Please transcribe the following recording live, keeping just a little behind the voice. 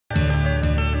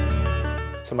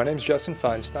So my name is Justin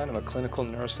Feinstein. I'm a clinical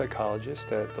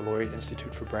neuropsychologist at the Laureate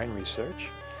Institute for Brain Research.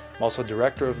 I'm also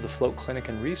director of the Float Clinic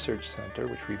and Research Center,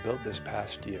 which we built this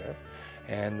past year.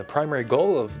 And the primary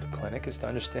goal of the clinic is to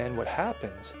understand what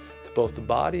happens to both the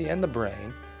body and the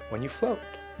brain when you float.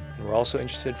 And we're also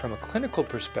interested from a clinical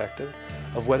perspective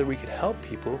of whether we could help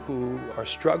people who are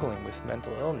struggling with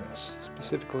mental illness,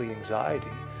 specifically anxiety.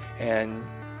 And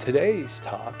today's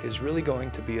talk is really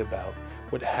going to be about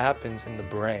what happens in the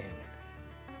brain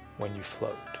when you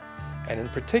float. And in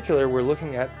particular, we're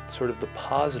looking at sort of the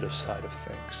positive side of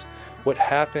things. What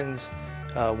happens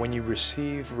when you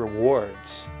receive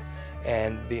rewards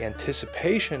and the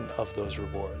anticipation of those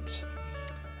rewards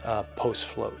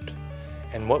post-float.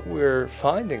 And what we're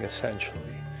finding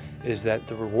essentially is that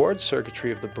the reward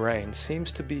circuitry of the brain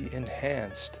seems to be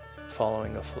enhanced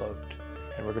following a float.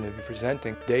 And we're going to be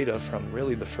presenting data from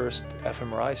really the first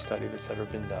fMRI study that's ever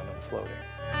been done on floating.